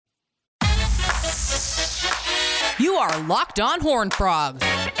You are Locked On Horned Frogs,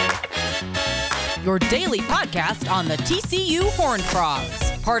 your daily podcast on the TCU Horned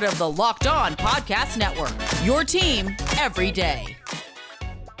Frogs, part of the Locked On Podcast Network, your team every day.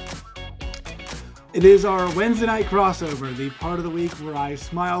 It is our Wednesday night crossover, the part of the week where I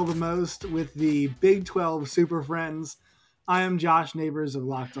smile the most with the Big 12 Super Friends. I am Josh Neighbors of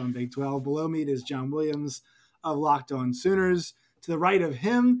Locked On Big 12. Below me is John Williams of Locked On Sooners. To the right of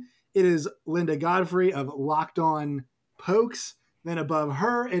him, it is Linda Godfrey of Locked On Pokes. Then above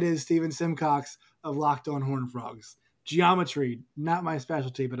her, it is Steven Simcox of Locked On Horned Frogs. Geometry, not my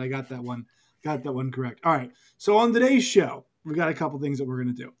specialty, but I got that one correct. All right, so on today's show, we've got a couple things that we're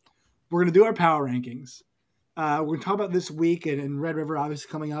going to do. We're going to do our power rankings. We're going to talk about this week, and Red River obviously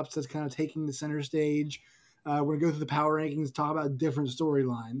coming up, so it's kind of taking the center stage. We're going to go through the power rankings, talk about different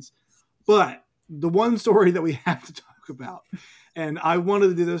storylines. But the one story that we have to talk about, and I wanted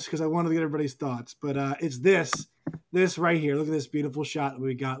to do this because I wanted to get everybody's thoughts, but it's this right here. Look at this beautiful shot that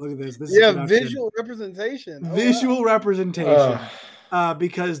we got. Look at this. This is visual representation. Visual representation.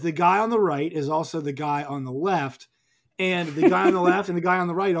 Because the guy on the right is also the guy on the left, and the guy on the left and the guy on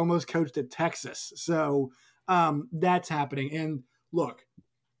the right almost coached at Texas. So that's happening. And look,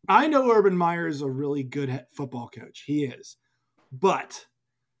 I know Urban Meyer is a really good football coach. He is. But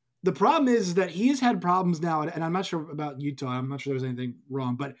the problem is that he has had problems now, and I'm not sure about Utah. I'm not sure there's anything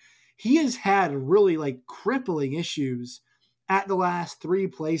wrong, but he has had really crippling issues at the last three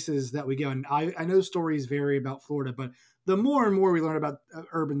places that we go. And I know stories vary about Florida, but the more and more we learn about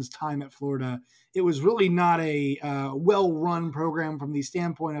Urban's time at Florida, it was really not a well-run program from the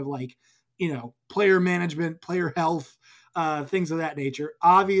standpoint of player management, player health, things of that nature.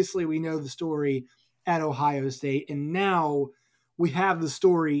 Obviously, we know the story at Ohio State, and now we have the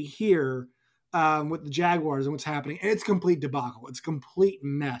story here with the Jaguars and what's happening. And it's complete debacle. It's a complete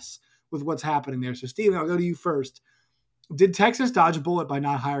mess with what's happening there. So, Steven, I'll go to you first. Did Texas dodge a bullet by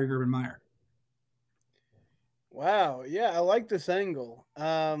not hiring Urban Meyer? Wow. Yeah, I like this angle.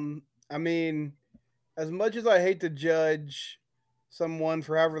 I mean, as much as I hate to judge someone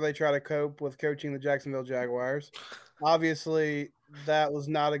for however they try to cope with coaching the Jacksonville Jaguars, obviously that was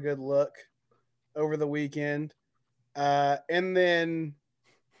not a good look over the weekend. And then,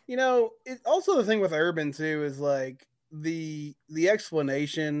 also the thing with Urban too is the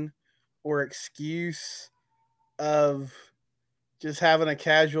explanation or excuse of just having a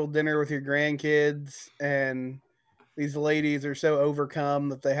casual dinner with your grandkids and these ladies are so overcome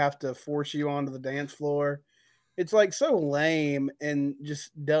that they have to force you onto the dance floor. It's so lame and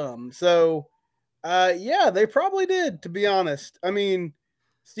just dumb. So, yeah, they probably did, to be honest. I mean,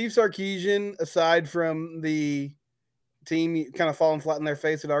 Steve Sarkisian, aside from the team kind of falling flat in their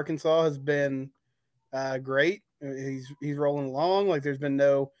face at Arkansas, has been great. He's rolling along. There's been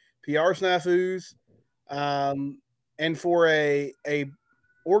no PR snafus. And for a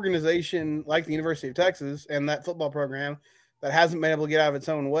organization like the University of Texas and that football program that hasn't been able to get out of its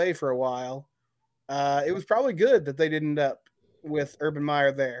own way for a while, it was probably good that they didn't end up with Urban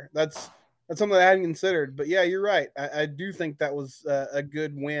Meyer there. That's something I hadn't considered. But, yeah, you're right. I do think that was a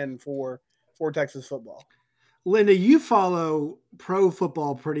good win for Texas football. Linda, you follow pro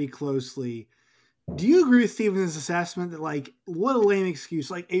football pretty closely. Do you agree with Steven's assessment that, what a lame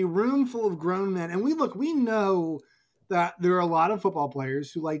excuse, a room full of grown men? And we know that there are a lot of football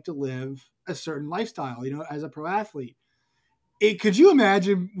players who like to live a certain lifestyle, as a pro athlete. Could you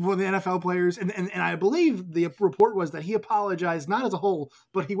imagine when the NFL players, and I believe the report was that he apologized, not as a whole,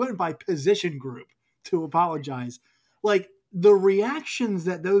 but he went by position group to apologize. The reactions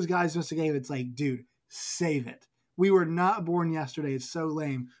that those guys must have gave, it's dude, save it. We were not born yesterday. It's so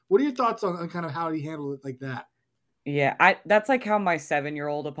lame. What are your thoughts on kind of how he handled it like that? Yeah, that's how my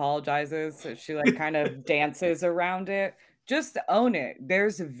 7-year-old apologizes. So she kind of dances around it. Just own it.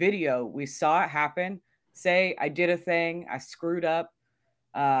 There's a video. We saw it happen. Say, I did a thing. I screwed up.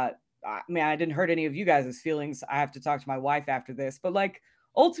 I didn't hurt any of you guys' feelings. I have to talk to my wife after this. But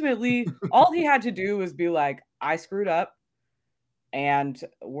ultimately, all he had to do was be I screwed up. And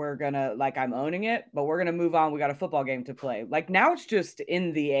we're going to, I'm owning it, but we're going to move on. We got a football game to play. Now it's just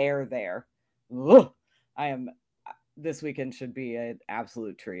in the air there. Ugh. This weekend should be an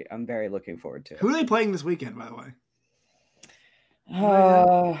absolute treat. I'm very looking forward to it. Who are they playing this weekend, by the way?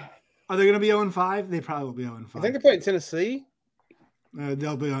 Are they going to be 0-5? They probably will be 0-5. I think they're playing Tennessee. They're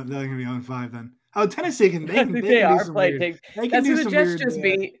going to be 0-5 then. Oh, Tennessee can they are playing. That's who the Jets just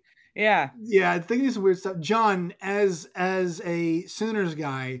beat. Yeah. Yeah, I think there's some weird stuff. John, as a Sooners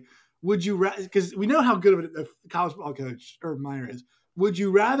guy, would you because we know how good of a college football coach Urban Meyer is. Would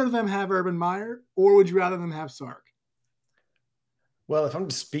you rather them have Urban Meyer or would you rather them have Sark? Well, if I'm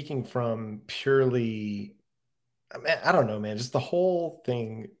just speaking from purely, I don't know, man, just the whole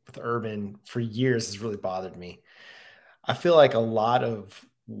thing with Urban for years has really bothered me. I feel like a lot of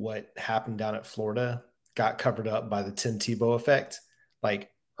what happened down at Florida got covered up by the Tim Tebow effect. Like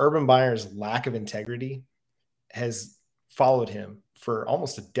Urban Meyer's lack of integrity has followed him for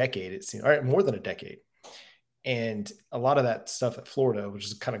almost a decade, it seems, or more than a decade. And a lot of that stuff at Florida was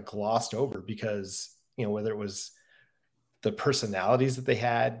just kind of glossed over because, whether it was the personalities that they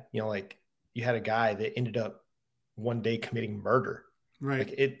had, like you had a guy that ended up one day committing murder. Right.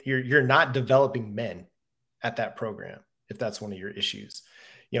 Like you're not developing men at that program if that's one of your issues.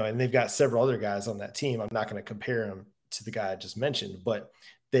 And they've got several other guys on that team. I'm not going to compare them to the guy I just mentioned, but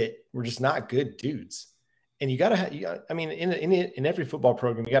that were just not good dudes. And you got to have, in every football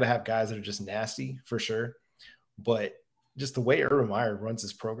program, you got to have guys that are just nasty for sure. But just the way Urban Meyer runs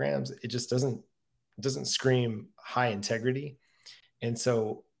his programs, it just doesn't scream high integrity. And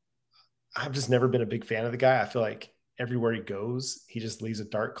so I've just never been a big fan of the guy. I feel like everywhere he goes, he just leaves a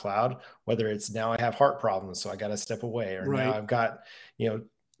dark cloud, whether it's now I have heart problems, so I got to step away, or now I've got,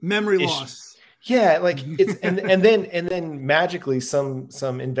 memory loss. Yeah. Like it's, and then magically some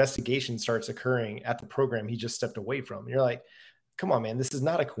investigation starts occurring at the program he just stepped away from. And you're like, come on, man, this is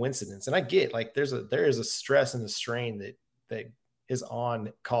not a coincidence. And I get like, there is a stress and a strain that is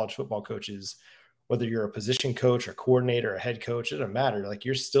on college football coaches, whether you're a position coach or coordinator or head coach, it doesn't matter. Like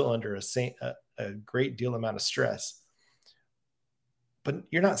you're still under a great deal amount of stress, but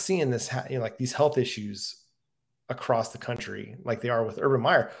you're not seeing this, like these health issues across the country, like they are with Urban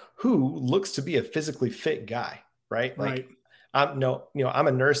Meyer, who looks to be a physically fit guy, right? Like I'm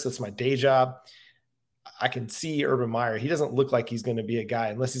a nurse. That's my day job. I can see Urban Meyer. He doesn't look like he's going to be a guy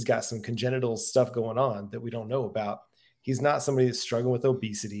unless he's got some congenital stuff going on that we don't know about. He's not somebody that's struggling with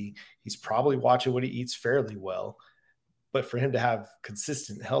obesity. He's probably watching what he eats fairly well. But for him to have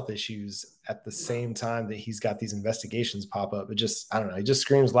consistent health issues at the same time that he's got these investigations pop up, I don't know. It just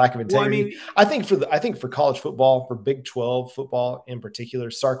screams lack of integrity. Well, I think for college football, for Big 12 football in particular,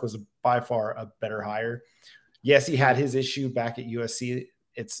 Sark was by far a better hire. Yes, he had his issue back at USC.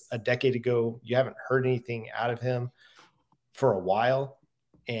 It's a decade ago. You haven't heard anything out of him for a while,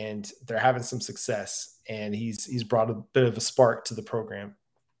 and they're having some success. And he's brought a bit of a spark to the program.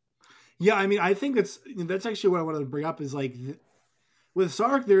 Yeah, I think that's actually what I wanted to bring up is like with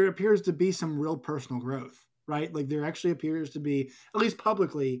Sark, there appears to be some real personal growth, right? Like there actually appears to be, at least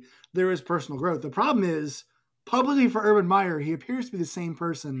publicly, there is personal growth. The problem is publicly for Urban Meyer, he appears to be the same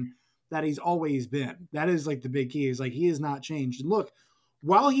person that he's always been. That is like the big key is like he has not changed. And look,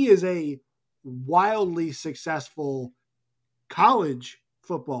 while he is a wildly successful college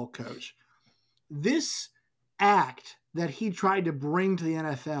football coach, this act that he tried to bring to the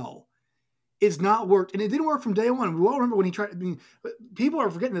NFL is not worked. And it didn't work from day one. We all remember when he tried, people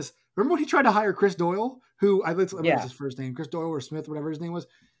are forgetting this. Remember when he tried to hire Chris Doyle, who what's his first name? Chris Doyle or Smith, whatever his name was,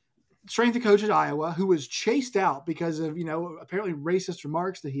 strength coach at Iowa, who was chased out because of, apparently racist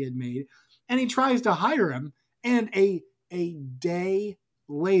remarks that he had made. And he tries to hire him. And a day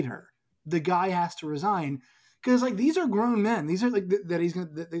later, the guy has to resign because like these are grown men. These are like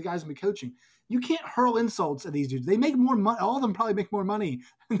the guy's gonna be coaching. You can't hurl insults at these dudes. They make more money. All of them probably make more money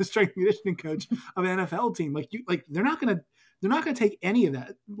than the strength and conditioning coach of an NFL team. Like they're not gonna take any of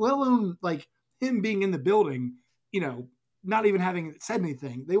that, let alone like him being in the building, not even having said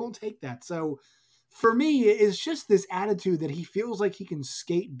anything. They won't take that. So for me, it's just this attitude that he feels like he can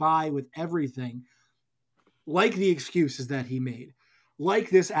skate by with everything, like the excuses that he made, like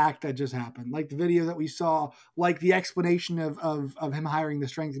this act that just happened, like the video that we saw, like the explanation of him hiring the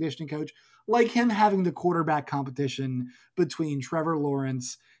strength and conditioning coach, like him having the quarterback competition between Trevor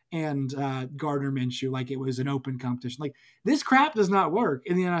Lawrence and Gardner Minshew, like it was an open competition. Like this crap does not work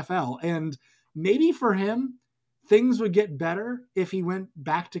in the NFL. And maybe for him, things would get better if he went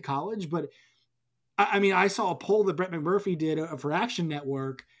back to college. But I saw a poll that Brett McMurphy did for Action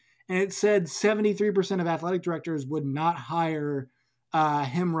Network, and it said 73% of athletic directors would not hire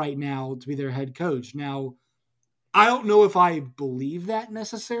him right now to be their head coach. Now, I don't know if I believe that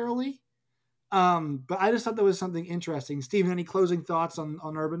necessarily. But I just thought that was something interesting. Steven, any closing thoughts on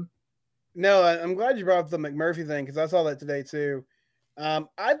Urban? No, I'm glad you brought up the McMurphy thing because I saw that today too.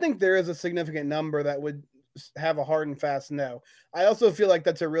 I think there is a significant number that would have a hard and fast no. I also feel like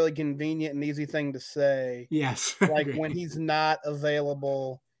that's a really convenient and easy thing to say. Yes. Like when he's not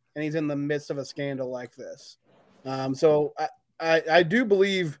available and he's in the midst of a scandal like this. So I do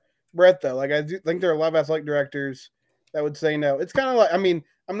believe Brett, though. Like I do think there are a lot of athletic directors that would say no. It's kind of like,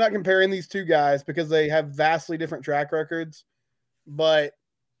 I'm not comparing these two guys because they have vastly different track records, but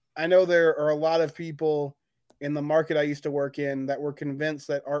I know there are a lot of people in the market I used to work in that were convinced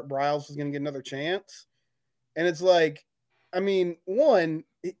that Art Briles was going to get another chance. And it's like, I mean, one,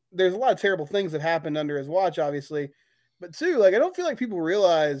 there's a lot of terrible things that happened under his watch, obviously. But two, like, I don't feel like people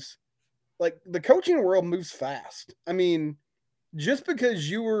realize, like, the coaching world moves fast. I mean, just because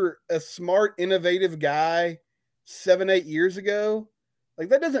you were a smart, innovative guy 7-8 years ago, like,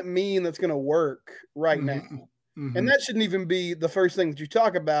 that doesn't mean that's going to work right now. Mm-hmm. And that shouldn't even be the first thing that you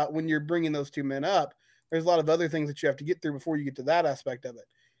talk about when you're bringing those two men up. There's a lot of other things that you have to get through before you get to that aspect of it.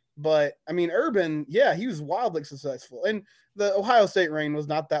 But, I mean, Urban, yeah, he was wildly successful. And the Ohio State reign was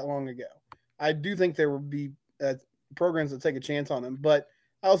not that long ago. I do think there would be programs that take a chance on him. But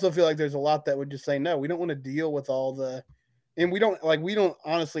I also feel like there's a lot that would just say, no, we don't want to deal with all the – and we don't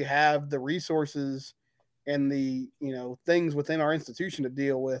honestly have the resources and the, things within our institution to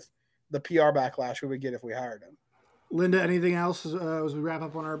deal with the PR backlash we would get if we hired him. Linda, anything else as we wrap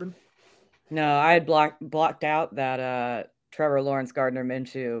up on Urban? No, I had blocked out that Trevor Lawrence Gardner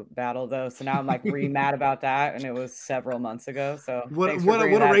Minshew battle though, so now I'm like mad about that, and it was several months ago. So what a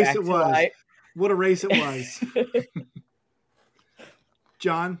race it was! What a race it was,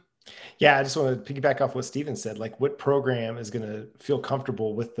 John. Yeah, I just want to piggyback off what Steven said. Like, what program is going to feel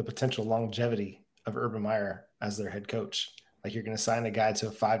comfortable with the potential longevity of Urban Meyer as their head coach? Like, you're going to sign a guy to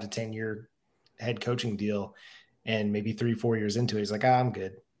a 5 to 10 year head coaching deal, and maybe 3-4 years into it, he's like, I'm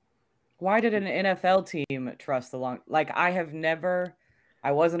good. Why did an NFL team trust the long? Like, I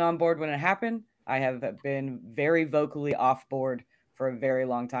wasn't on board when it happened. I have been very vocally off board for a very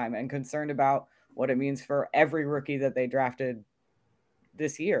long time and concerned about what it means for every rookie that they drafted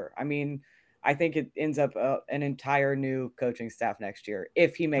this year. I mean, I think it ends up an entire new coaching staff next year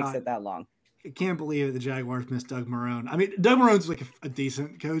if he makes it that long. I can't believe it, the Jaguars missed Doug Marrone. I mean, Doug Marrone's like a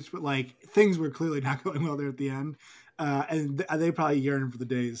decent coach, but like things were clearly not going well there at the end. And they probably yearn for the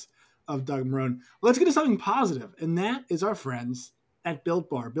days of Doug Marrone. Let's get to something positive, and that is our friends at Built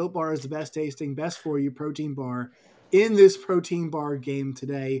Bar. Built Bar is the best tasting, best for you protein bar in this protein bar game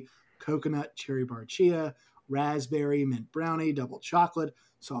today. Coconut, cherry bar chia, raspberry, mint brownie, double chocolate,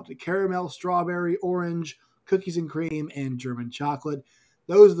 salted caramel, strawberry, orange, cookies and cream, and German chocolate.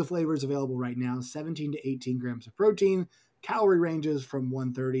 Those are the flavors available right now. 17 to 18 grams of protein, calorie ranges from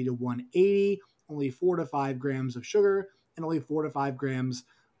 130 to 180, only 4 to 5 grams of sugar, and only 4 to 5 grams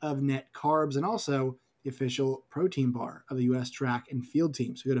of net carbs, and also the official protein bar of the U.S. track and field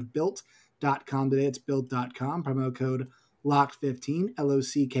team. So go to built.com today. It's built.com. Promo code LOCKED15,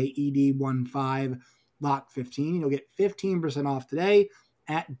 LOCKED15, LOCKED15. You'll get 15% off today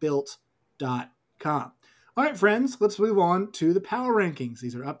at built.com. All right, friends, let's move on to the power rankings.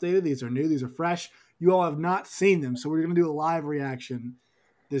 These are updated. These are new. These are fresh. You all have not seen them, so we're going to do a live reaction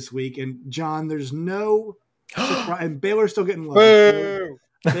this week. And, John, there's no surprise. And Baylor's still getting love.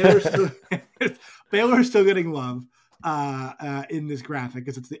 Baylor's still getting love in this graphic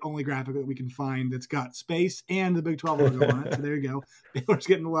because it's the only graphic that we can find that's got space and the Big 12 logo on it. So there you go. Baylor's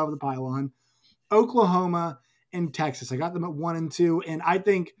getting the love of the pylon. Oklahoma and Texas. I got them at 1 and 2. And I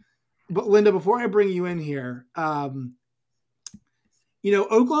think, but Linda, before I bring you in here,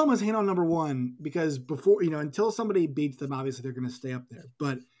 Oklahoma's hand on number 1 because before, until somebody beats them, obviously they're going to stay up there.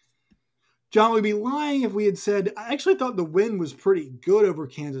 But John, we'd be lying if we had said, I actually thought the win was pretty good over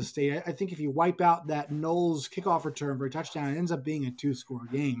Kansas State. I think if you wipe out that Knowles kickoff return for a touchdown, it ends up being a 2-score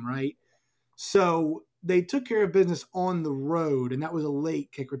game, right? So they took care of business on the road, and that was a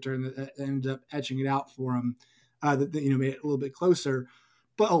late kick return that ended up etching it out for them, that made it a little bit closer.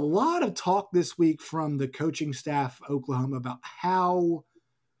 But a lot of talk this week from the coaching staff of Oklahoma about how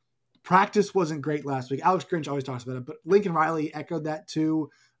practice wasn't great last week. Alex Grinch always talks about it, but Lincoln Riley echoed that too.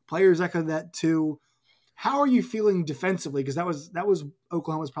 Players echoed that too. How are you feeling defensively? Because that was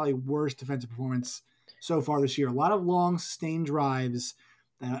Oklahoma's probably worst defensive performance so far this year. A lot of long, sustained drives,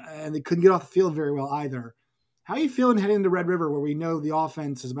 and they couldn't get off the field very well either. How are you feeling heading into Red River, where we know the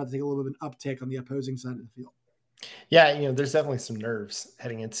offense is about to take a little bit of an uptick on the opposing side of the field? Yeah, there's definitely some nerves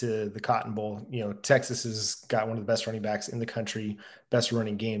heading into the Cotton Bowl. Texas has got one of the best running backs in the country, best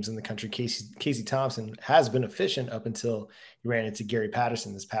running games in the country. Casey Thompson has been efficient up until he ran into Gary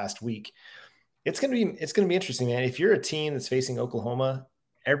Patterson this past week. It's gonna be interesting, man. If you're a team that's facing Oklahoma,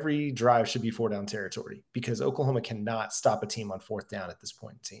 every drive should be 4-down territory because Oklahoma cannot stop a team on 4th down at this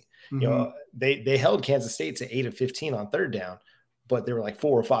point. Mm-hmm. They held Kansas State to 8 of 15 on 3rd down, but they were like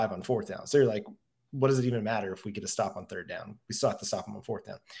 4 or 5 on 4th down. So you're like, what does it even matter if we get a stop on 3rd down? We still have to stop them on 4th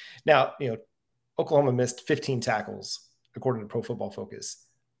down. Now, Oklahoma missed 15 tackles according to Pro Football Focus.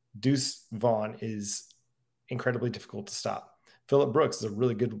 Deuce Vaughn is incredibly difficult to stop. Phillip Brooks is a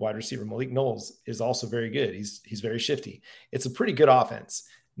really good wide receiver. Malik Knowles is also very good. He's very shifty. It's a pretty good offense.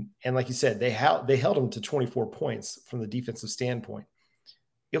 And like you said, they held them to 24 points from the defensive standpoint.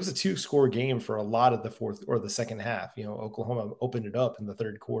 It was a 2-score game for a lot of the fourth or the second half. Oklahoma opened it up in the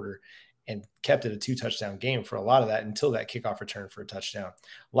third quarter and kept it a 2-touchdown game for a lot of that until that kickoff return for a touchdown.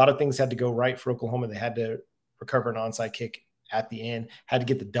 A lot of things had to go right for Oklahoma. They had to recover an onside kick at the end, had to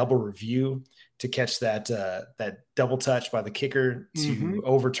get the double review to catch that double touch by the kicker to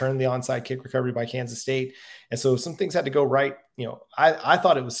overturn the onside kick recovery by Kansas State. And so some things had to go right. I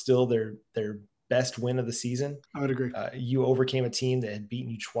thought it was still their best win of the season. I would agree. You overcame a team that had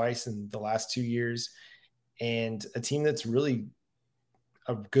beaten you twice in the last 2 years, and a team that's really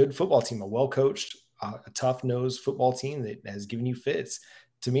a good football team, a well-coached, a tough-nosed football team that has given you fits.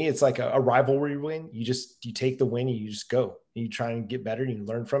 To me, it's like a rivalry win. You take the win and you just go. You try and get better and you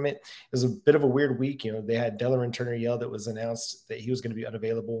learn from it. It was a bit of a weird week. They had Delarrin Turner-Yell that was announced that he was going to be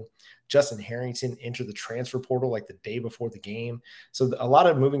unavailable. Justin Harrington entered the transfer portal like the day before the game. So a lot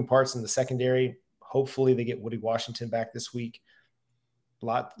of moving parts in the secondary. Hopefully they get Woody Washington back this week. A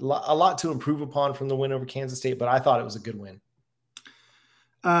lot to improve upon from the win over Kansas State, but I thought it was a good win.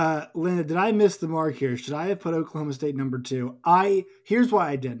 Linda, did I miss the mark here? Should I have put Oklahoma State number 2? Here's why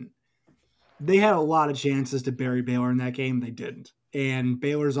I didn't. They had a lot of chances to bury Baylor in that game. They didn't. And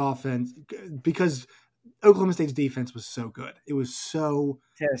Baylor's offense, because Oklahoma State's defense was so good. It was so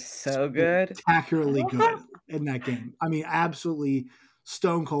good. Spectacularly good in that game. I mean, absolutely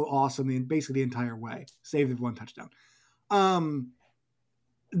stone cold awesome basically the entire way. Save the one touchdown.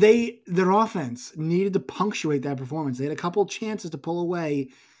 Their offense needed to punctuate that performance. They had a couple chances to pull away,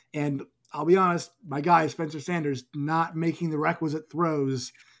 and I'll be honest, my guy Spencer Sanders not making the requisite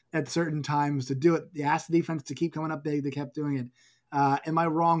throws at certain times to do it. They asked the defense to keep coming up big. They kept doing it. Am I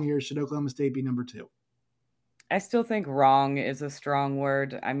wrong here? Should Oklahoma State be number 2? I still think wrong is a strong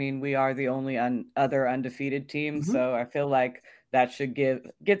word. I mean, we are the only other undefeated team, so I feel like that should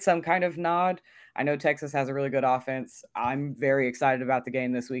get some kind of nod. I know Texas has a really good offense. I'm very excited about the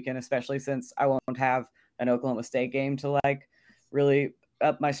game this weekend, especially since I won't have an Oklahoma State game to really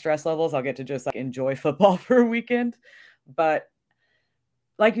up my stress levels. I'll get to just enjoy football for a weekend. But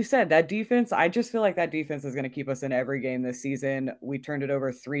like you said, that defense, I just feel like that defense is going to keep us in every game this season. We turned it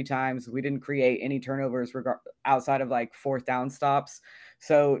over 3 times. We didn't create any turnovers outside of fourth down stops.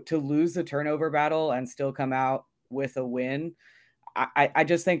 So to lose the turnover battle and still come out with a win, I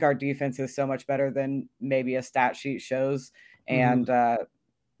just think our defense is so much better than maybe a stat sheet shows. And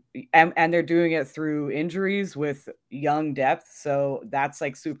they're doing it through injuries with young depth. So that's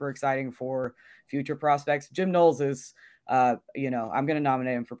super exciting for future prospects. Jim Knowles is, I'm going to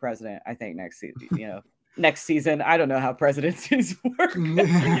nominate him for president, I think next season, next season. I don't know how presidencies work.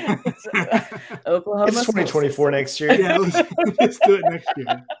 Oklahoma. It's 2024 next year. Yeah, let's do it next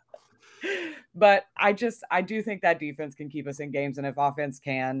year. But I do think that defense can keep us in games. And if offense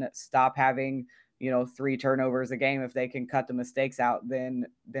can stop having, 3 turnovers a game, if they can cut the mistakes out, then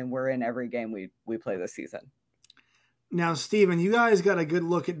we're in every game we play this season. Now, Steven, you guys got a good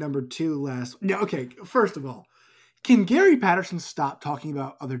look at number 2 last. Yeah, okay. First of all, can Gary Patterson stop talking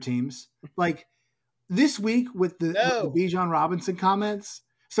about other teams? This week with the Bijan Robinson comments.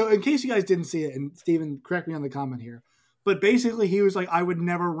 So in case you guys didn't see it, and Steven, correct me on the comment here, but basically he was like, I would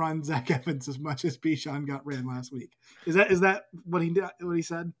never run Zach Evans as much as Bijan got ran last week. Is that what he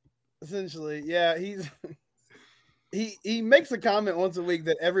said? Essentially, yeah. He makes a comment once a week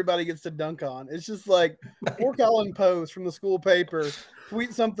that everybody gets to dunk on. It's just poor Colin Post from the school paper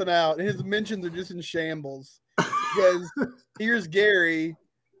tweets something out, and his mentions are just in shambles. Because here's Gary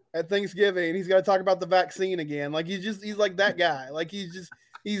at Thanksgiving, he's got to talk about the vaccine again. He's like that guy.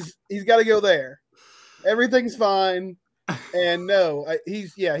 He's got to go there. Everything's fine. And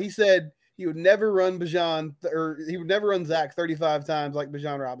he said he would never run Bijan, or he would never run Zach 35 times like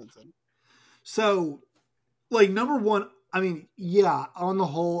Bijan Robinson. So, number one, I mean, yeah, on the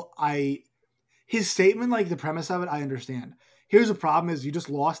whole, his statement, the premise of it, I understand. Here's the problem is you just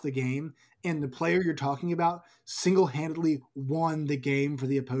lost the game, and the player you're talking about single-handedly won the game for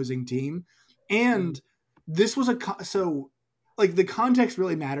the opposing team. And this was the context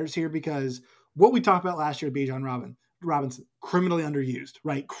really matters here, because what we talked about last year, Bijan Robinson, criminally underused,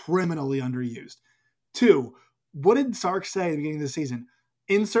 right? Criminally underused. 2, what did Sark say at the beginning of the season?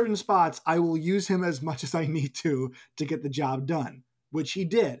 In certain spots, I will use him as much as I need to get the job done, which he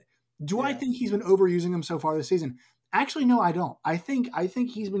did. Do I think he's been overusing him so far this season? Actually, no, I don't. I think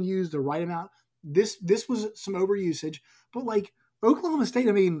he's been used the right amount. This was some overusage, but Oklahoma State,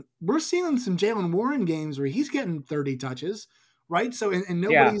 I mean, we're seeing some Jaylen Warren games where he's getting 30 touches, right? So, and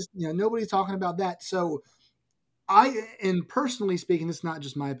nobody's talking about that. So, personally speaking, it's not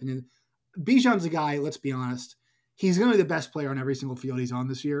just my opinion. Bijan's a guy, let's be honest. he's going to be the best player on every single field he's on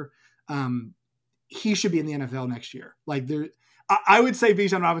this year. He should be in the NFL next year. Like I would say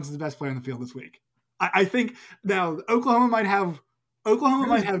Bijan Robinson's the best player on the field this week. I think now Oklahoma might have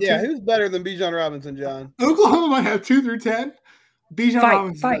who's better than Bijan Robinson, John? Oklahoma might have 2 through 10. Bijan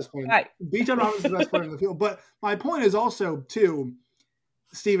Robinson's the best player. Bijan Robinson's the best player in the field. But my point is also too,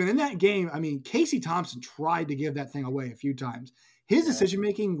 Steven, in that game, I mean, Casey Thompson tried to give that thing away a few times. His decision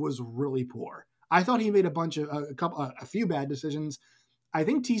making was really poor. I thought he made a few bad decisions. I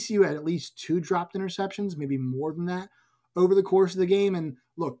think TCU had at least 2 dropped interceptions, maybe more than that, over the course of the game. And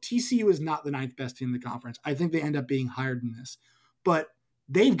look, TCU is not the 9th best team in the conference. I think they end up being higher than this. But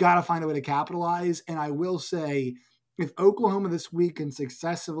they've got to find a way to capitalize. And I will say, if Oklahoma this week can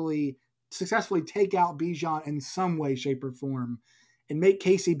successfully take out Bijan in some way, shape, or form and make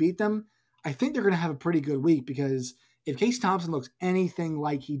Casey beat them, I think they're going to have a pretty good week, because if Casey Thompson looks anything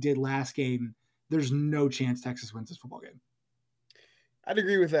like he did last game, there's no chance Texas wins this football game. I'd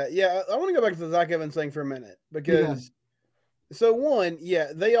agree with that. Yeah, I want to go back to the Zach Evans thing for a minute, because so one,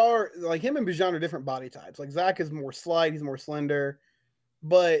 they are like, him and Bijan are different body types. Like Zach is more slight, he's more slender,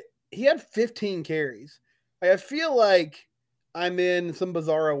 but he had 15 carries. Like, I feel like I'm in some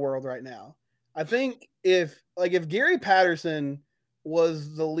bizarro world right now. I think if Gary Patterson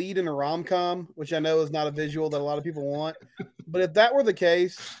was the lead in a rom-com, which I know is not a visual that a lot of people want, but if that were the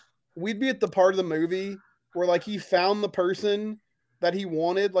case, we'd be at the part of the movie where like he found the person that he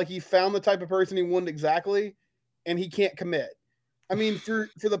wanted, like he found the type of person he wanted exactly, and he can't commit. I mean, for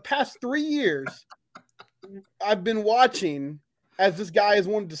the past 3 years, I've been watching as this guy has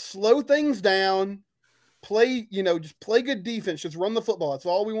wanted to slow things down, play, just play good defense, just run the football. That's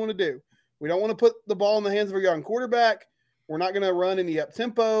all we want to do. We don't want to put the ball in the hands of a young quarterback. We're not going to run any up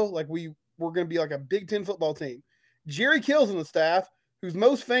tempo. Like we're going to be like a Big Ten football team. Jerry Kill's on the staff, who's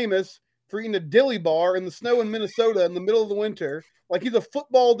most famous for eating a dilly bar in the snow in Minnesota in the middle of the winter. Like, he's a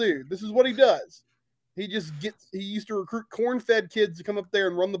football dude. This is what he does. He used to recruit corn-fed kids to come up there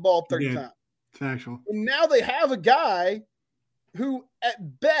and run the ball 30 times. Factual. And now they have a guy who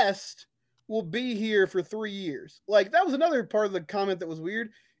at best will be here for 3 years. Like, that was another part of the comment that was weird,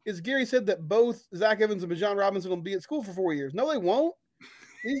 is Gary said that both Zach Evans and Bijan Robinson will be at school for 4 years. No, they won't.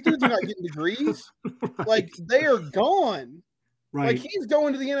 These dudes are not getting degrees. Right. Like, they are gone. Right. Like, he's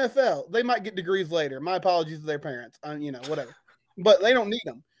going to the NFL. They might get degrees later. My apologies to their parents. Whatever. But they don't need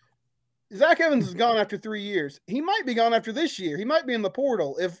them. Zach Evans is gone after 3 years. He might be gone after this year. He might be in the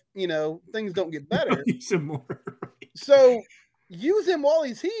portal if, things don't get better. Some more. So use him while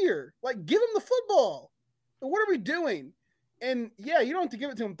he's here. Like, give him the football. What are we doing? And, you don't have to give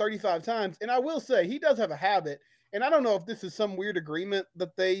it to him 35 times. And I will say, he does have a habit. And I don't know if this is some weird agreement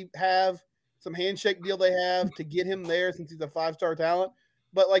that they have, some handshake deal they have to get him there since he's a 5-star talent.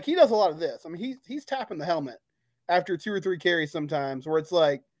 But, like, he does a lot of this. I mean, he's tapping the helmet after 2 or 3 carries sometimes, where it's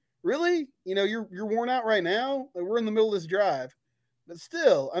like, really? You're worn out right now? Like, we're in the middle of this drive. But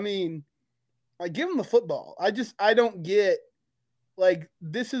still, I mean, like, give him the football. I don't get, like,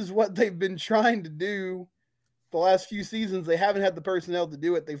 this is what they've been trying to do the last few seasons. They haven't had the personnel to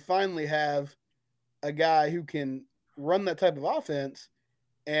do it. They finally have a guy who can run that type of offense,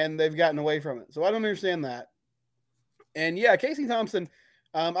 and they've gotten away from it. So I don't understand that. And, Casey Thompson,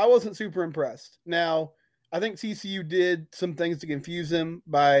 I wasn't super impressed. Now, I think TCU did some things to confuse him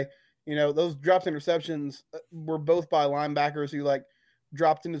by, those dropped interceptions were both by linebackers who, like,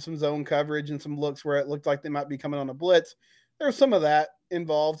 dropped into some zone coverage and some looks where it looked like they might be coming on a blitz. There was some of that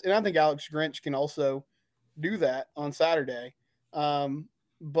involved. And I think Alex Grinch can also do that on Saturday.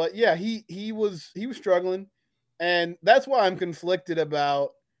 But he was struggling. And that's why I'm conflicted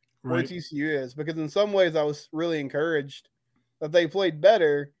about where TCU is, because in some ways I was really encouraged that they played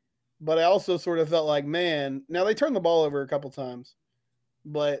better. But I also sort of felt like, man, now they turned the ball over a couple times,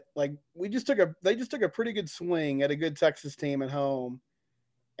 but like they just took a pretty good swing at a good Texas team at home,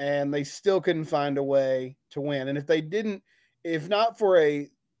 and they still couldn't find a way to win. And if not for a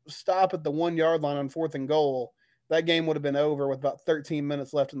stop at the 1-yard line on 4th and goal, that game would have been over with about 13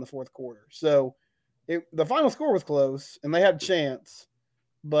 minutes left in the 4th quarter. So the final score was close and they had a chance,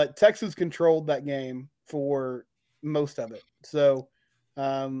 but Texas controlled that game for most of it. So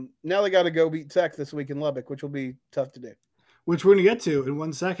now they got to go beat Tech this week in Lubbock, which will be tough to do. Which we're going to get to in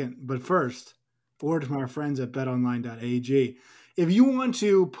 1 second. But first, word from our friends at betonline.ag. If you want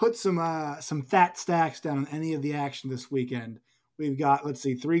to put some fat stacks down on any of the action this weekend, we've got,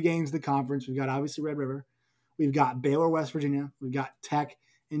 3 games of the conference. We've got obviously Red River. We've got Baylor, West Virginia. We've got Tech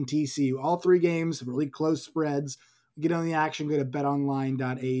and TCU. All 3 games have really close spreads. Get on the action, go to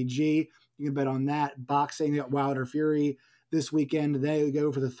betonline.ag. You can bet on that. Boxing, you got Wilder Fury. this weekend. They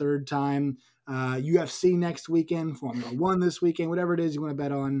go for the third time. UFC next weekend, Formula One this weekend, whatever it is you want to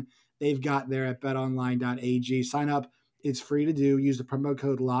bet on, they've got there at betonline.ag. Sign up. It's free to do. Use the promo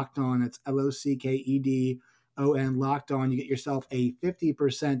code LOCKEDON. That's LOCKEDON, Locked On. You get yourself a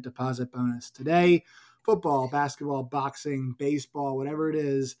 50% deposit bonus today. Football, basketball, boxing, baseball, whatever it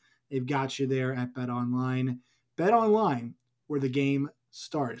is, they've got you there at BetOnline. BetOnline, where the game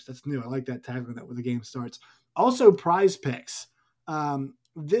starts. That's new. I like that tagline, that where the game starts. Also, Prize Picks.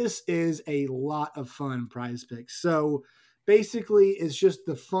 This is a lot of fun, Prize Picks. So basically, it's just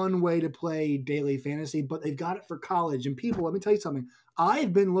the fun way to play daily fantasy, but they've got it for college. And people, let me tell you something.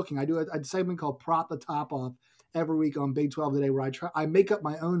 I've been looking. I do a segment called Prop the Top Off every week on Big 12 Today, where I make up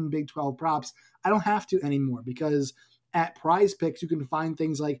my own Big 12 props. I don't have to anymore because at Prize Picks, you can find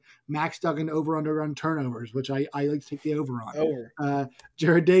things like Max Duggan over/under on turnovers, which I like to take the over on.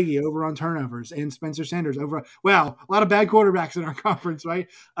 Jared Dagey over on turnovers, and Spencer Sanders over. Wow, a lot of bad quarterbacks in our conference, right?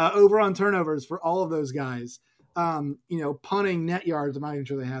 Over on turnovers for all of those guys. Punting, net yards. I'm not even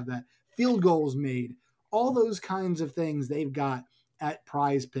sure they have that. Field goals made. All those kinds of things they've got at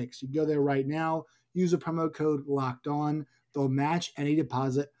Prize Picks. You can go there right now. Use the promo code Locked On. They'll match any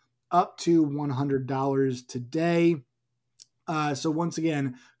deposit up to $100 today. So once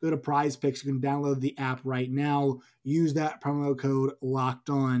again, go to Prize Picks. You can download the app right now. Use that promo code Locked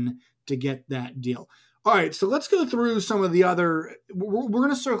On to get that deal. All right, so let's go through some of the other. We're going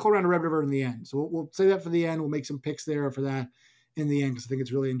to circle around to Red River in the end. So we'll say that for the end. We'll make some picks there for that in the end because I think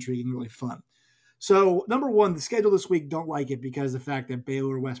it's really intriguing, really fun. So number one, the schedule this week, don't like it because the fact that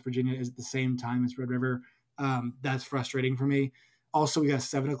Baylor, West Virginia is at the same time as Red River. That's frustrating for me. Also, we got a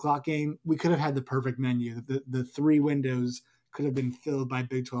 7 o'clock game. We could have had the perfect menu. The three windows could have been filled by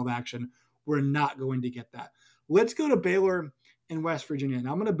Big 12 action. We're not going to get that. Let's go to Baylor and West Virginia. And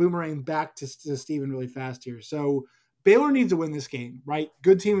I'm going to boomerang back to Steven really fast here. So Baylor needs to win this game, right?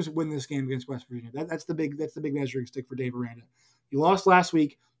 Good teams win this game against West Virginia. That's the big measuring stick for Dave Aranda. You lost last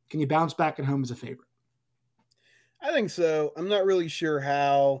week. Can you bounce back at home as a favorite? I think so. I'm not really sure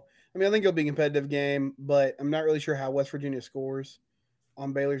how. I think it'll be a competitive game, but I'm not really sure how West Virginia scores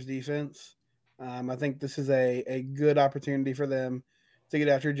on Baylor's defense. I think this is a good opportunity for them to get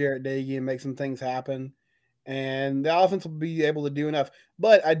after Jarrett Dagey and make some things happen. And the offense will be able to do enough.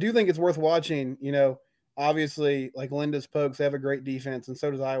 But I do think it's worth watching. Obviously, like Linda's Pokes, they have a great defense, and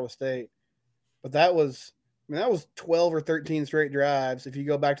so does Iowa State. But that was 12 or 13 straight drives. If you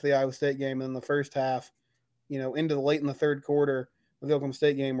go back to the Iowa State game in the first half, into the late in the third quarter of the Oklahoma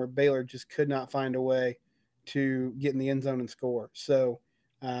State game where Baylor just could not find a way to get in the end zone and score. So,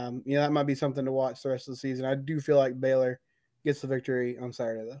 that might be something to watch the rest of the season. I do feel like Baylor gets the victory on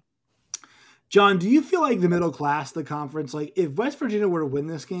Saturday, though. John, do you feel like the middle class of the conference, like if West Virginia were to win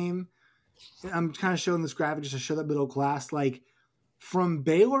this game, I'm kind of showing this graphic just to show that middle class, like from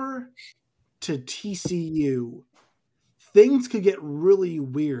Baylor to TCU, things could get really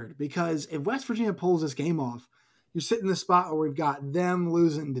weird because if West Virginia pulls this game off, you're sitting in the spot where we've got them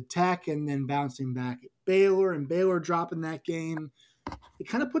losing to Tech and then bouncing back at Baylor and Baylor dropping that game. It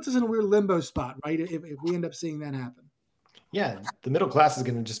kind of puts us in a weird limbo spot, right? If we end up seeing that happen. Yeah, the middle class is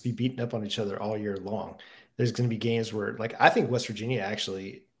going to just be beating up on each other all year long. There's going to be games where, I think West Virginia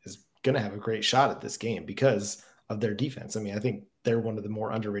actually is going to have a great shot at this game because of their defense. I think they're one of the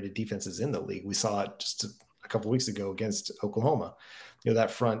more underrated defenses in the league. We saw it just a couple of weeks ago against Oklahoma. That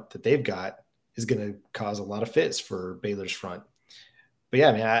front that they've got is going to cause a lot of fits for Baylor's front. But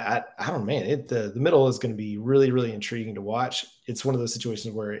yeah, I don't know, man. The middle is going to be really, really intriguing to watch. It's one of those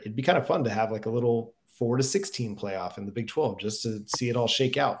situations where it'd be kind of fun to have a little 4 to 16 playoff in the Big 12 just to see it all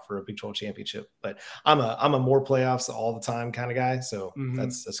shake out for a Big 12 championship. But I'm a more playoffs all the time kind of guy, so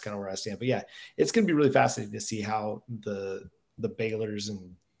that's kind of where I stand. But yeah, it's going to be really fascinating to see how the Baylors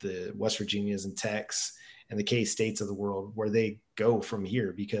and the West Virginias and Techs and the K-States of the world where they go from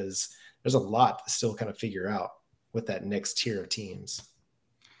here, because there's a lot to still kind of figure out with that next tier of teams.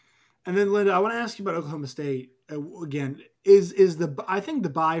 And then, Linda, I want to ask you about Oklahoma State. Again, I think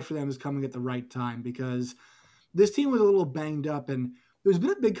the bye for them is coming at the right time because this team was a little banged up, and there's been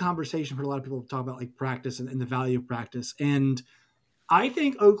a big conversation for a lot of people to talk about practice and the value of practice. And I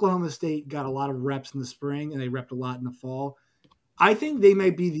think Oklahoma State got a lot of reps in the spring, and they repped a lot in the fall. I think they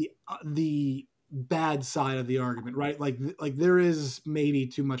might be the bad side of the argument, right? Like there is maybe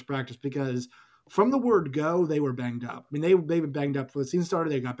too much practice because from the word go, they were banged up. They've been banged up before the season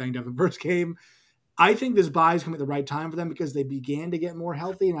started. They got banged up the first game. I think this bye is coming at the right time for them because they began to get more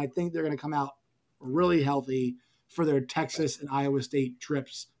healthy, and I think they're going to come out really healthy for their Texas and Iowa State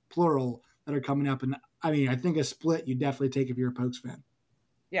trips, plural, that are coming up. And I think a split you definitely take if you're a Pokes fan.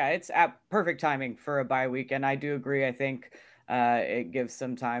 Yeah, it's at perfect timing for a bye week. And I do agree. I think it gives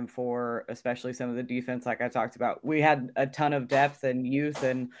some time for especially some of the defense, like I talked about. We had a ton of depth and youth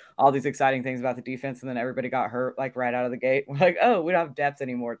and all these exciting things about the defense. And then everybody got hurt like right out of the gate. We're like, oh, we don't have depth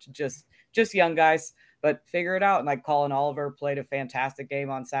anymore. It's just young guys, but figure it out. And like Colin Oliver played a fantastic game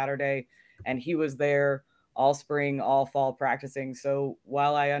on Saturday, and he was there all spring, all fall practicing. So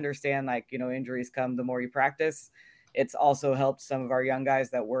while I understand, like, injuries come the more you practice, it's also helped some of our young guys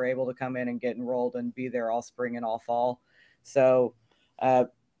that were able to come in and get enrolled and be there all spring and all fall. So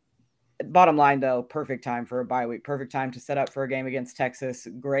bottom line, though, perfect time for a bye week, perfect time to set up for a game against Texas.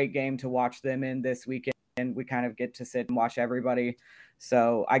 Great game to watch them in this weekend. We kind of get to sit and watch everybody.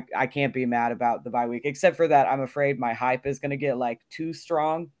 So I can't be mad about the bye week, except for that I'm afraid my hype is going to get like too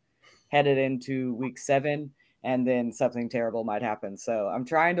strong headed into week 7, and then something terrible might happen. So I'm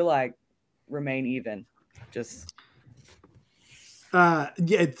trying to like remain even. Just that's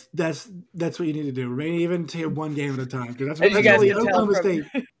what you need to do. Remain even, take one game at a time. Because that's you guys really can tell Oklahoma from... State.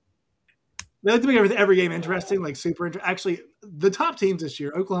 They like to make every game interesting, like super interesting. Actually, the top teams this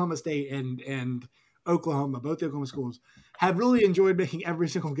year, Oklahoma State and Oklahoma, both the Oklahoma schools, have really enjoyed making every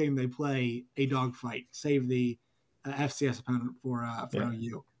single game they play a dogfight, save the FCS opponent for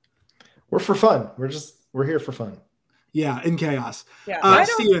OU. We're for fun. We're here for fun. Yeah, in chaos. Yeah,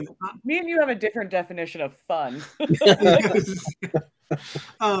 Steven, me and you have a different definition of fun.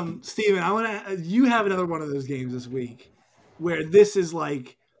 Steven, I want to. You have another one of those games this week where this is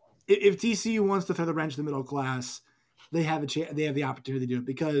like, if TCU wants to throw the wrench in the middle class, they have a chance. They have the opportunity to do it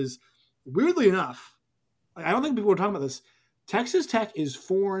because, weirdly enough, I don't think people are talking about this. Texas Tech is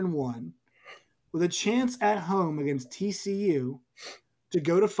 4-1 with a chance at home against TCU to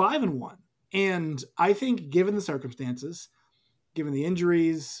go to 5-1. And I think, given the circumstances, given the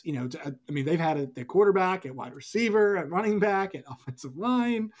injuries, they've had their quarterback, at wide receiver, at running back, at offensive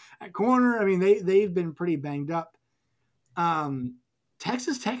line, at corner. I mean, they've been pretty banged up.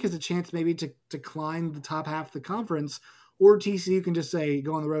 Texas Tech has a chance maybe to climb the top half of the conference, or TCU can just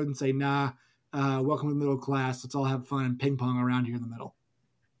go on the road and say, nah, welcome to the middle class. Let's all have fun and ping pong around here in the middle.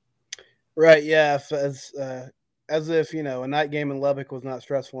 Right. Yeah. As if, a night game in Lubbock was not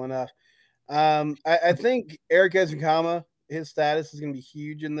stressful enough. I think Eric Ezukanma, his status is going to be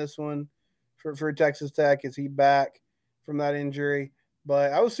huge in this one for Texas Tech. Is he back from that injury?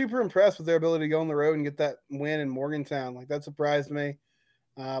 But I was super impressed with their ability to go on the road and get that win in Morgantown. Like, that surprised me.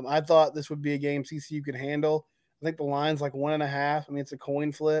 I thought this would be a game TCU could handle. I think the line's like 1.5. I mean, it's a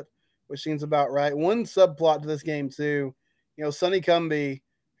coin flip, which seems about right. One subplot to this game too, Sonny Cumbie,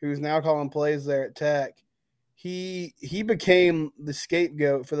 who's now calling plays there at Tech, he became the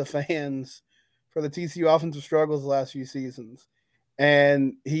scapegoat for the fans for the TCU offensive struggles the last few seasons.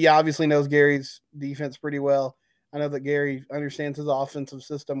 And he obviously knows Gary's defense pretty well. I know that Gary understands his offensive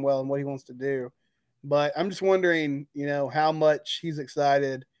system well and what he wants to do. But I'm just wondering, how much he's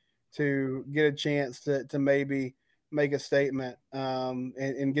excited to get a chance to maybe make a statement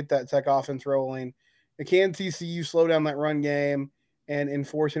and get that Tech offense rolling. And can TCU slow down that run game and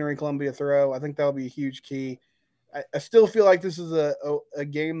force Henry Columbia to throw? I think that'll be a huge key. I still feel like this is a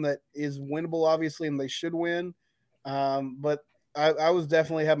game that is winnable, obviously, and they should win. But I was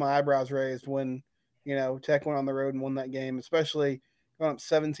definitely had my eyebrows raised when, Tech went on the road and won that game, especially going up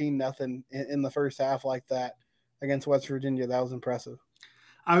 17-0 in the first half like that against West Virginia. That was impressive.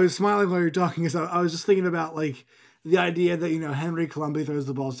 I was smiling while you were talking because I was just thinking about like the idea that, Henry Columbia throws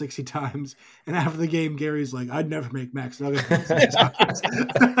the ball 60 times, and after the game, Gary's like, I'd never make Max Nuggets.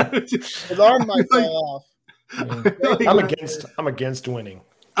 His arm might fall off. I'm against winning.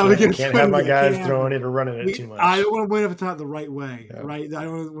 I can't have my guys throwing it or running it too much. I don't want to win if it's not the right way, right? I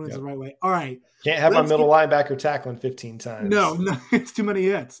don't want to win if it's the right way. All right. Can't have my middle linebacker tackling 15 times. No, it's too many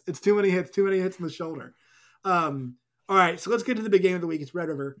hits. It's too many hits in the shoulder. All right, so let's get to the big game of the week. It's Red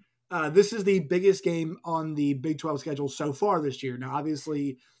River. This is the biggest game on the Big 12 schedule so far this year. Now,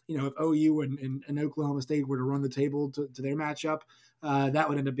 obviously, if OU and Oklahoma State were to run the table to their matchup, that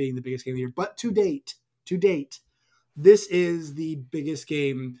would end up being the biggest game of the year. But to date, this is the biggest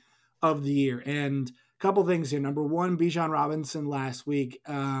game of the year. And a couple things here. Number one, Bijan Robinson last week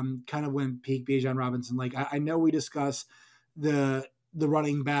kind of went peak Bijan Robinson. Like, I know we discuss the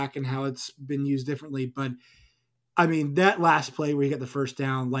running back and how it's been used differently, but I mean, that last play where he got the first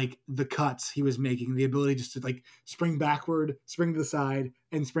down, like the cuts he was making, the ability just to like spring backward, spring to the side,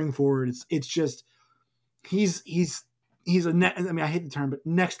 and spring forward. It's just he's a net. I mean, I hate the term, but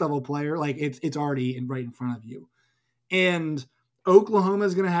next level player. Like it's already right in front of you. And Oklahoma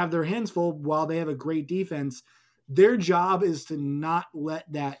is going to have their hands full while they have a great defense. Their job is to not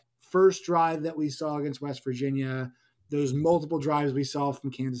let that first drive that we saw against West Virginia, those multiple drives we saw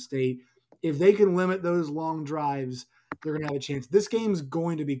from Kansas State. If they can limit those long drives, they're going to have a chance. This game's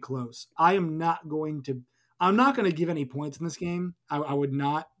going to be close. I'm not going to give any points in this game. I would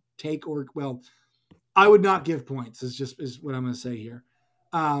not I would not give points is what I'm going to say here.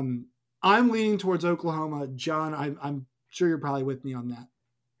 I'm leaning towards Oklahoma. John, I'm sure you're probably with me on that.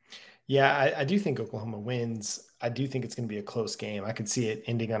 Yeah, I do think Oklahoma wins. I do think it's going to be a close game. I could see it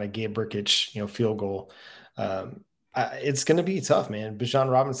ending on a Gabe Brkic, field goal. It's going to be tough, man.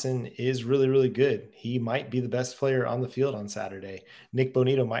 Bijan Robinson is really, really good. He might be the best player on the field on Saturday. Nick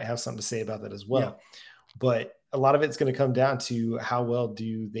Bonito might have something to say about that as well. Yeah. But a lot of it's going to come down to how well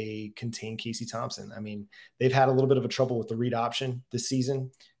do they contain Casey Thompson. I mean, they've had a little bit of a trouble with the read option this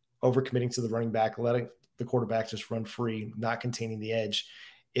season, overcommitting to the running back, letting the quarterback just run free, not containing the edge.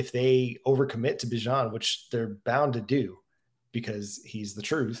 If they overcommit to Bijan, which they're bound to do because he's the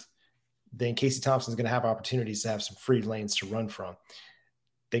truth, then Casey Thompson's going to have opportunities to have some free lanes to run from.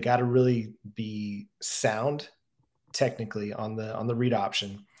 They got to really be sound technically on the read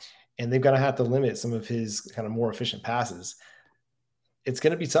option, and they've got to have to limit some of his kind of more efficient passes. It's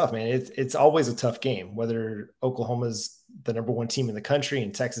going to be tough, man. It's always a tough game, whether Oklahoma's the number one team in the country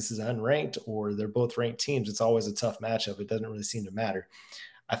and Texas is unranked, or they're both ranked teams. It's always a tough matchup. It doesn't really seem to matter.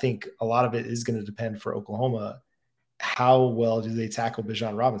 I think a lot of it is going to depend for Oklahoma. How well do they tackle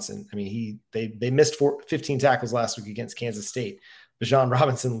Bijan Robinson? I mean, they missed 15 tackles last week against Kansas State. Bijan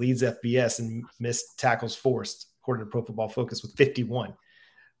Robinson leads FBS in missed tackles forced, according to Pro Football Focus, with 51.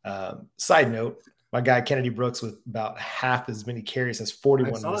 Side note, my guy Kennedy Brooks with about half as many carries has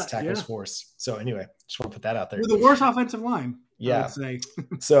 41 missed tackles forced. So anyway, just want to put that out there. We're the worst offensive line. Yeah. I would say.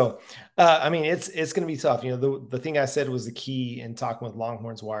 So, I mean, it's going to be tough. The thing I said was the key in talking with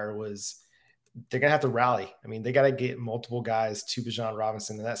Longhorns Wire was they're going to have to rally. I mean, they got to get multiple guys to Bijan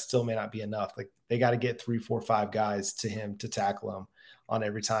Robinson, and that still may not be enough. Like, they got to get 3, 4, 5 guys to him to tackle him on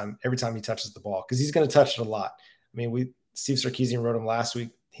every time he touches the ball, because he's going to touch it a lot. I mean, Steve Sarkisian wrote him last week.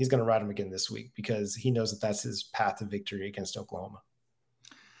 He's going to ride him again this week because he knows that that's his path to victory against Oklahoma.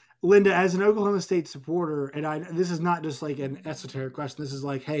 Linda, as an Oklahoma State supporter, and this is not just like an esoteric question. This is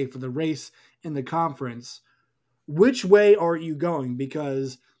like, hey, for the race in the conference, which way are you going?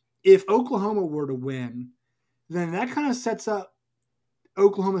 Because if Oklahoma were to win, then that kind of sets up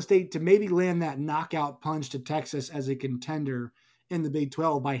Oklahoma State to maybe land that knockout punch to Texas as a contender in the Big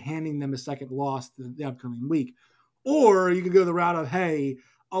 12 by handing them a second loss the upcoming week. Or you could go the route of, hey,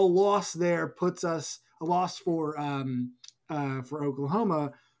 a loss for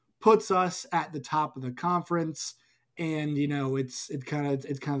Oklahoma puts us at the top of the conference, and it's kind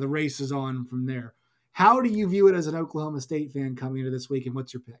of the race is on from there. How do you view it as an Oklahoma State fan coming into this week, and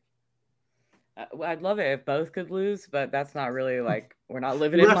what's your pick? I'd love it if both could lose, but that's not really like we're not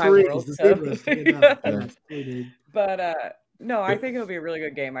living in my world. So. But no, I think it'll be a really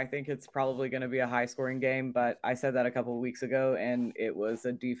good game. I think it's probably going to be a high-scoring game, but I said that a couple of weeks ago, and it was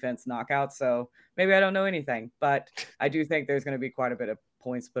a defense knockout, so maybe I don't know anything. But I do think there's going to be quite a bit of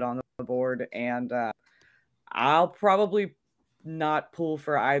points put on the board, and I'll probably not pull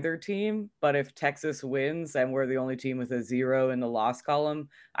for either team, but if Texas wins and we're the only team with a 0 in the loss column,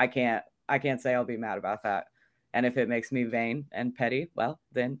 I can't say I'll be mad about that. And if it makes me vain and petty, well,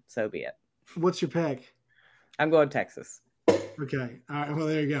 then so be it. What's your pick? I'm going Texas. Okay. All right. Well,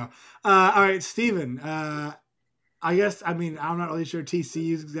 there you go. All right, Steven. I guess, I'm not really sure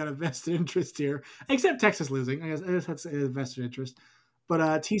TCU's got a vested interest here, except Texas losing. I guess that's a vested interest. But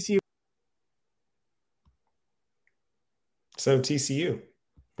TCU. So TCU,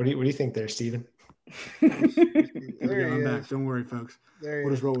 what do you think there, Steven? I'm back. Don't worry, folks. We'll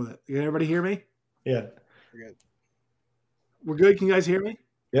just roll with it. Can everybody hear me? Yeah. We're good. We're good. Can you guys hear me?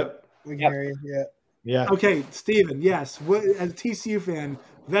 Yep. We can hear you. Yeah. Yeah. Okay, Steven, yes. As a TCU fan,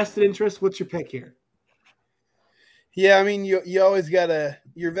 vested interest, what's your pick here? Yeah, I mean, you always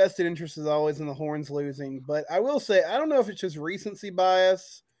your vested interest is always in the Horns losing. But I will say, I don't know if it's just recency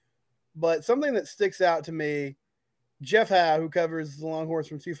bias, but something that sticks out to me, Jeff Howe, who covers the Longhorns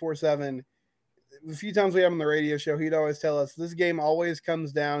from 247, a few times we have him on the radio show, he'd always tell us this game always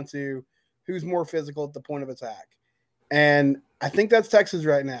comes down to who's more physical at the point of attack. And I think that's Texas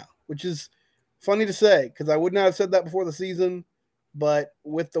right now, which is funny to say because I would not have said that before the season, but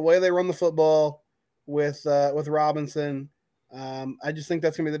with the way they run the football with Robinson, I just think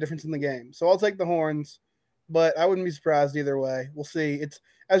that's going to be the difference in the game. So I'll take the Horns, but I wouldn't be surprised either way. We'll see. It's,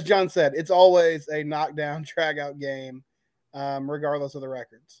 as John said, it's always a knockdown, drag-out game, regardless of the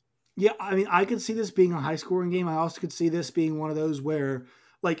records. Yeah, I mean, I could see this being a high-scoring game. I also could see this being one of those where,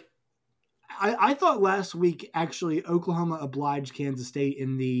 like, I thought last week, actually, Oklahoma obliged Kansas State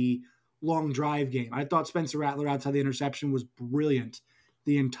in the long drive game. I thought Spencer Rattler outside the interception was brilliant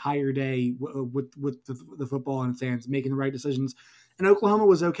the entire day with the football in its hands, making the right decisions. And Oklahoma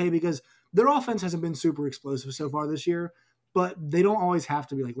was okay because their offense hasn't been super explosive so far this year, but they don't always have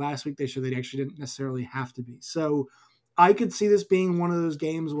to be. Like last week, they showed they actually didn't necessarily have to be. So I could see this being one of those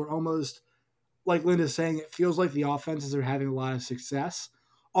games where almost, like Linda's saying, it feels like the offenses are having a lot of success,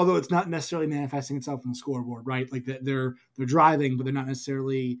 although it's not necessarily manifesting itself on the scoreboard, right? Like they're driving, but they're not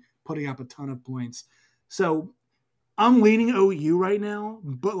necessarily putting up a ton of points. So I'm leaning OU right now,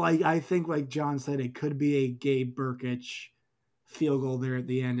 but like I think, like John said, it could be a Gabe Brkic field goal there at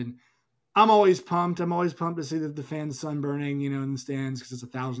the end. And I'm always pumped. I'm always pumped to see the fans sunburning, in the stands because it's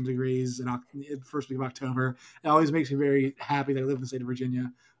 1,000 degrees in the first week of October. It always makes me very happy that I live in the state of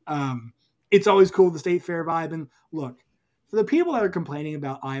Virginia. It's always cool, the state fair vibe. And look, for the people that are complaining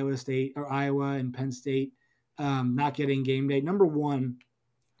about Iowa State or Iowa and Penn State not getting game day, number one,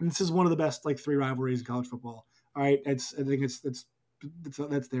 and this is one of the best like 3 rivalries in college football. All right, I think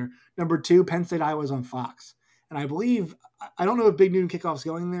that's there. Number 2, Penn State Iowa is on Fox. And I believe, I don't know if Big Noon Kickoff's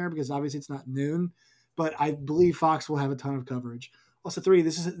going there because obviously it's not noon, but I believe Fox will have a ton of coverage. Also, 3,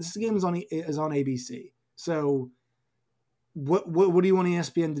 this game is on ABC. So what do you want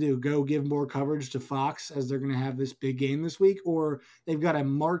ESPN to do? Go give more coverage to Fox as they're going to have this big game this week? Or they've got a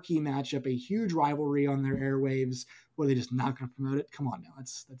marquee matchup, a huge rivalry on their airwaves where they're just not going to promote it? Come on now.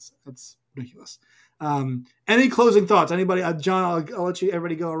 That's ridiculous. Any closing thoughts? Anybody? John, I'll let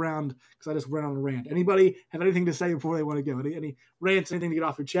everybody go around because I just went on a rant. Anybody have anything to say before they want to go? Any rants, anything to get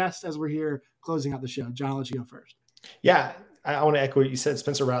off your chest as we're here closing out the show? John, I'll let you go first. Yeah, I want to echo what you said.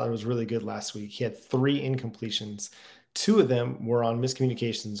 Spencer Rattler was really good last week. He had 3 incompletions. 2 of them were on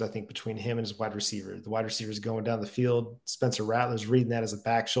miscommunications, I think, between him and his wide receiver. The wide receiver is going down the field. Spencer Rattler's reading that as a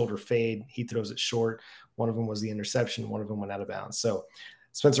back shoulder fade. He throws it short. One of them was the interception. One of them went out of bounds. So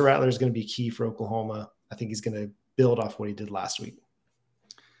Spencer Rattler is going to be key for Oklahoma. I think he's going to build off what he did last week.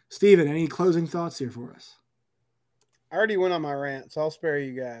 Steven, any closing thoughts here for us? I already went on my rant, so I'll spare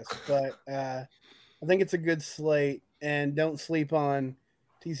you guys. But I think it's a good slate, and don't sleep on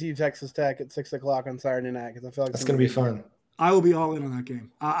TCU Texas Tech at 6:00 on Saturday night because I feel like that's going to be fun. I will be all in on that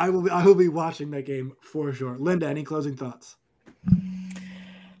game. I will be watching that game for sure. Linda, any closing thoughts?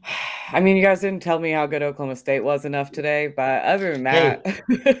 I mean, you guys didn't tell me how good Oklahoma State was enough today, but other than that,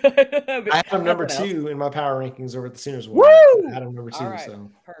 I had them number 2 in my power rankings over at the Sooners. Woo! I had them number 2. All right,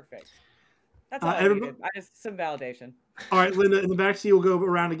 so perfect. That's all I needed. I just some validation. All right, Linda, in the back seat, we'll go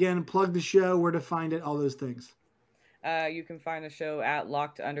around again and plug the show, where to find it, all those things. You can find the show at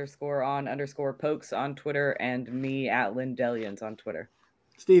locked_on_pokes on Twitter and me at Lindellians on Twitter.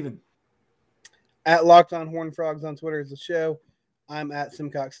 Steven. At Locked On Horned Frogs on Twitter is the show. I'm at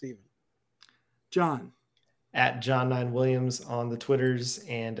Simcox Steven. John. At John 9 Williams on the Twitters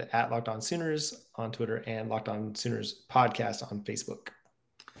and at Locked On Sooners on Twitter and Locked On Sooners podcast on Facebook.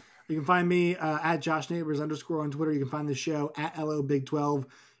 You can find me at Josh Neighbors _ on Twitter. You can find the show at LO Big 12.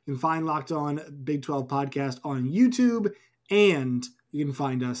 You can find Locked On Big 12 podcast on YouTube, and you can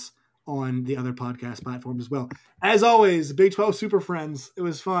find us on the other podcast platforms as well. As always, Big 12 Super Friends. It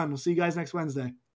was fun. We'll see you guys next Wednesday.